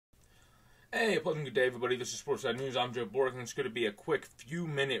Hey, pleasant good day, everybody. This is Sportside News. I'm Joe Borg, and it's going to be a quick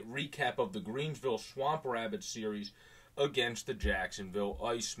few-minute recap of the Greensville Swamp Rabbits series against the Jacksonville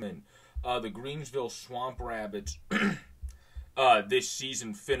Icemen. The Greensville Swamp Rabbits this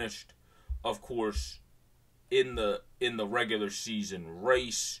season finished, of course, in the regular season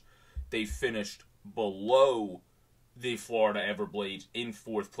race. They finished below the Florida Everblades in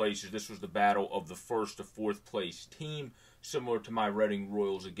fourth place. This was the battle of the first to fourth place team, similar to my Reading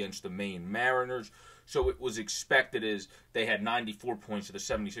Royals against the Maine Mariners. So it was expected, as they had 94 points to the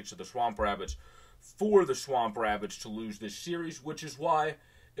 76 of the Swamp Rabbits, for the Swamp Rabbits to lose this series, which is why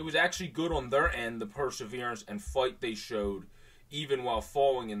it was actually good on their end, the perseverance and fight they showed, even while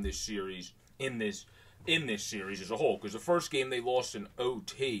falling in this series, in this series as a whole. Because the first game they lost in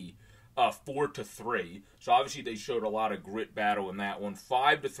OT, 4-3. So obviously they showed a lot of grit battle in that one.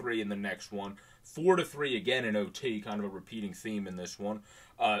 5-3 in the next one. 4-3 again in OT, kind of a repeating theme in this one,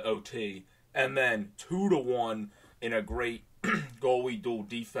 OT. And then 2-1 in a great goalie dual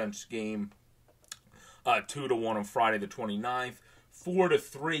defense game, 2-1 on Friday the 29th.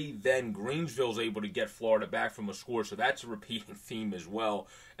 4-3, then Greensville's able to get Florida back from a score, so that's a repeating theme as well.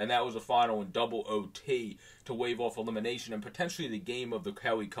 And that was a final in double OT to wave off elimination and potentially the game of the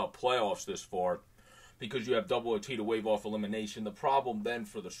Kelly Cup playoffs this far, because you have double OT to wave off elimination. The problem then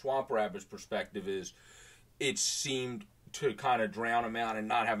for the Swamp Rabbits perspective is it seemed to kind of drown them out and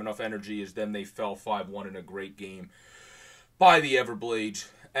not have enough energy, as then they fell 5-1 in a great game by the Everblades,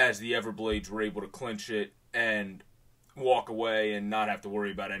 as the Everblades were able to clinch it and walk away and not have to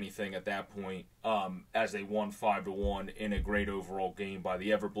worry about anything at that point, as they won 5-1 in a great overall game by the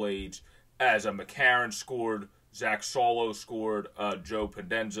Everblades, as McCarron scored, Zach Solo scored, Joe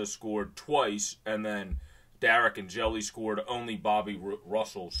Pendenza scored twice, and then Derek and Jelly scored. Only Bobby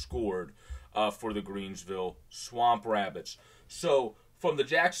Russell scored for the Greensville Swamp Rabbits. So from the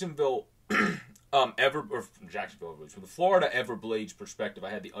Jacksonville from the Florida Everblades perspective, I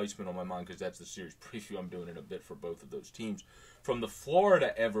had the Icemen on my mind because that's the series preview I'm doing in a bit for both of those teams. From the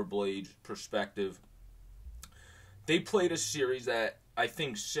Florida Everblades perspective, they played a series that I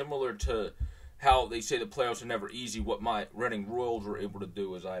think similar to how they say the playoffs are never easy. What my Reading Royals were able to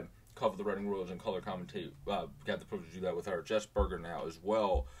do, is I cover the Reading Royals and color commentate. Got the privilege to do that with Eric Jessberger now as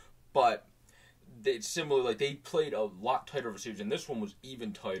well. But it's similar, like they played a lot tighter of a series, and this one was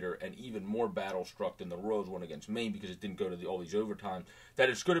even tighter and even more battle struck than the Royals one against Maine, because it didn't go to all these overtimes. That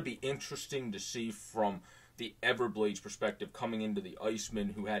it's going to be interesting to see from the Everblades perspective coming into the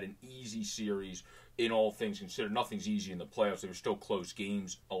Icemen, who had an easy series in all things considered. Nothing's easy in the playoffs. They were still close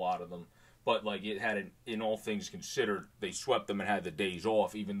games, a lot of them. But like it had, in all things considered, they swept them and had the days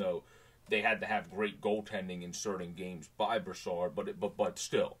off, even though they had to have great goaltending in certain games by Brassard, but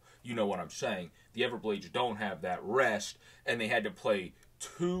still, you know what I'm saying. The Everblades don't have that rest, and they had to play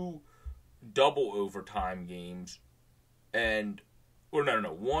two double overtime games,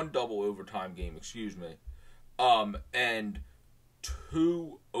 one double overtime game, and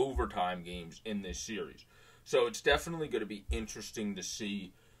two overtime games in this series. So it's definitely going to be interesting to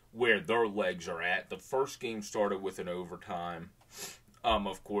see where their legs are at. The first game started with an overtime,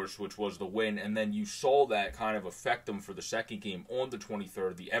 of course, which was the win, and then you saw that kind of affect them for the second game on the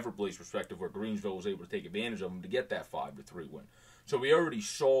 23rd, the Everblades perspective, where Greensville was able to take advantage of them to get that 5-3 win. So we already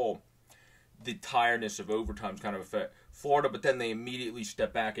saw the tiredness of overtimes kind of affect Florida, but then they immediately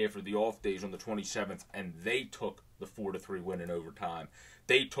stepped back after the off days on the 27th, and they took the 4-3 win in overtime.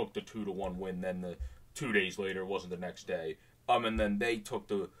 They took the 2-1 win, then the 2 days later, it wasn't the next day, and then they took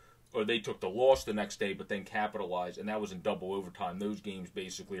the loss the next day, but then capitalized, and that was in double overtime. Those games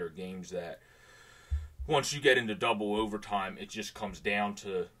basically are games that once you get into double overtime, it just comes down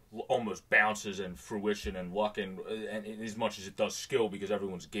to almost bounces and fruition and luck, and as much as it does skill, because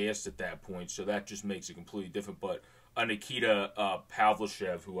everyone's gassed at that point, so that just makes it completely different. But Nikita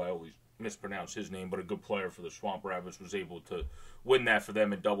Pavlishev, who I always mispronounce his name, but a good player for the Swamp Rabbits, was able to win that for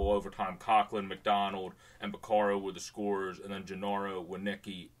them in double overtime. Coughlin, McDonald, and Baccaro were the scorers, and then Gennaro,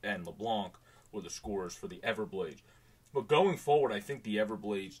 Winnicki, and LeBlanc were the scorers for the Everblades. But going forward, I think the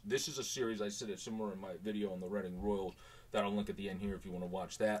Everblades, this is a series, I said it similar in my video on the Reading Royals, that I'll link at the end here if you want to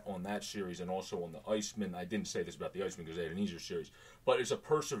watch that on that series, and also on the Icemen. I didn't say this about the Icemen because they had an easier series, but it's a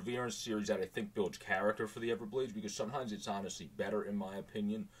perseverance series that I think builds character for the Everblades, because sometimes it's honestly better, in my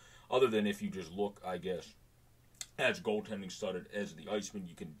opinion, other than if you just look, I guess, as goaltending studded as the Icemen.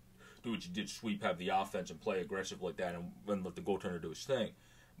 You can do what you did, sweep, have the offense, and play aggressive like that, and let the goaltender do his thing.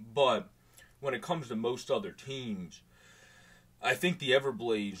 But when it comes to most other teams, I think the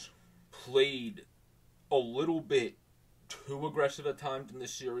Everblades played a little bit too aggressive at times in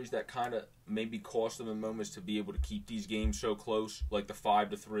this series that kind of maybe cost them in moments to be able to keep these games so close, like the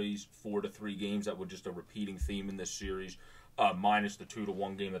 5-3s, 4-3 games that were just a repeating theme in this series, minus the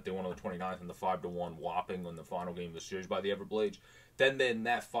 2-1 game that they won on the 29th and the 5-1 whopping on the final game of the series by the Everblades. Then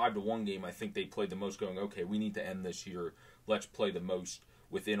that 5-1 game, I think they played the most going, okay, we need to end this here. Let's play the most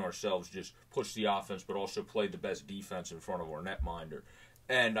within ourselves, just push the offense, but also play the best defense in front of our netminder.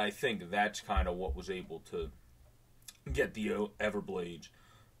 And I think that's kind of what was able to get the Everblades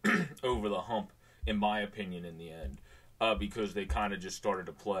over the hump, in my opinion, in the end, because they kind of just started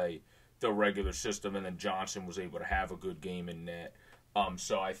to play the regular system, and then Johnson was able to have a good game in net.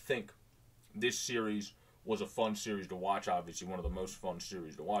 So I think this series was a fun series to watch, obviously one of the most fun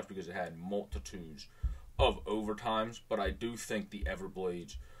series to watch because it had multitudes of overtimes, but I do think the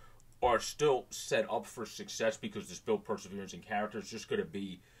Everblades are still set up for success because this build perseverance and character is just going to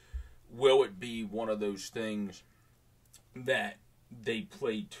be, will it be one of those things that they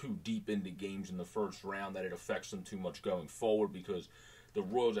played too deep into games in the first round that it affects them too much going forward, because the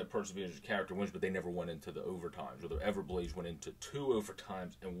Royals at perseverance and character wins, but they never went into the overtimes, or the Everblades went into 2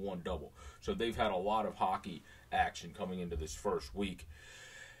 overtimes and 1 double. So they've had a lot of hockey action coming into this first week.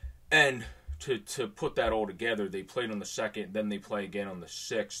 And to put that all together, they played on the 2nd, then they play again on the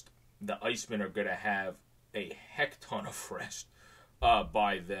 6th. The Icemen are going to have a heck ton of rest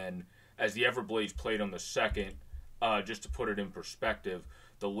by then, as the Everblades played on the 2nd. Just to put it in perspective,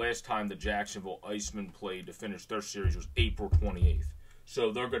 the last time the Jacksonville Icemen played to finish their series was April 28th.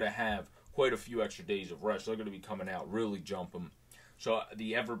 So they're going to have quite a few extra days of rest. They're going to be coming out really jumping. So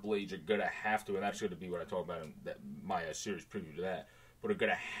the Everblades are going to have to, and that's going to be what I talk about in my series preview to that, but are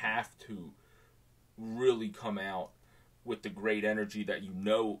going to have to really come out with the great energy that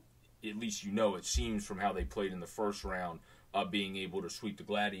at least it seems from how they played in the first round, being able to sweep the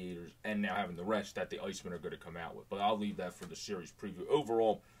Gladiators and now having the rest that the Icemen are going to come out with. But I'll leave that for the series preview.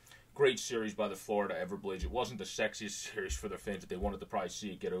 Overall, great series by the Florida Everblades. It wasn't the sexiest series for their fans, but they wanted to probably see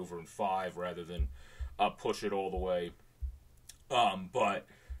it get over in 5 rather than push it all the way. But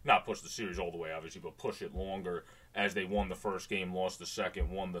not push the series all the way, obviously, but push it longer, as they won the first game, lost the second,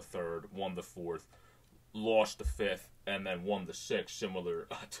 won the third, won the fourth, lost the fifth, and then won the sixth, similar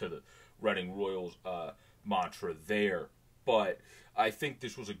to the Reading Royals mantra there. But I think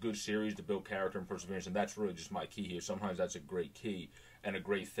this was a good series to build character and perseverance, and that's really just my key here. Sometimes that's a great key and a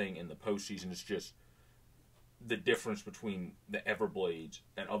great thing in the postseason. It's just the difference between the Everblades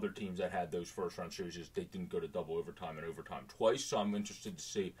and other teams that had those first-round series is they didn't go to double overtime and overtime twice, so I'm interested to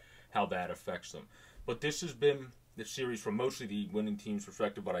see how that affects them. But this has been the series from mostly the winning team's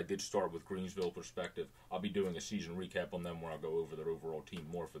perspective, but I did start with Greensville perspective. I'll be doing a season recap on them where I'll go over their overall team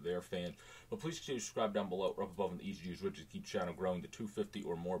more for their fans. But please consider to subscribe down below or up above in the easy to use widget to keep the channel growing to 250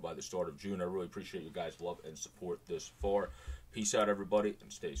 or more by the start of June. I really appreciate you guys' love and support this far. Peace out, everybody,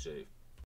 and stay safe.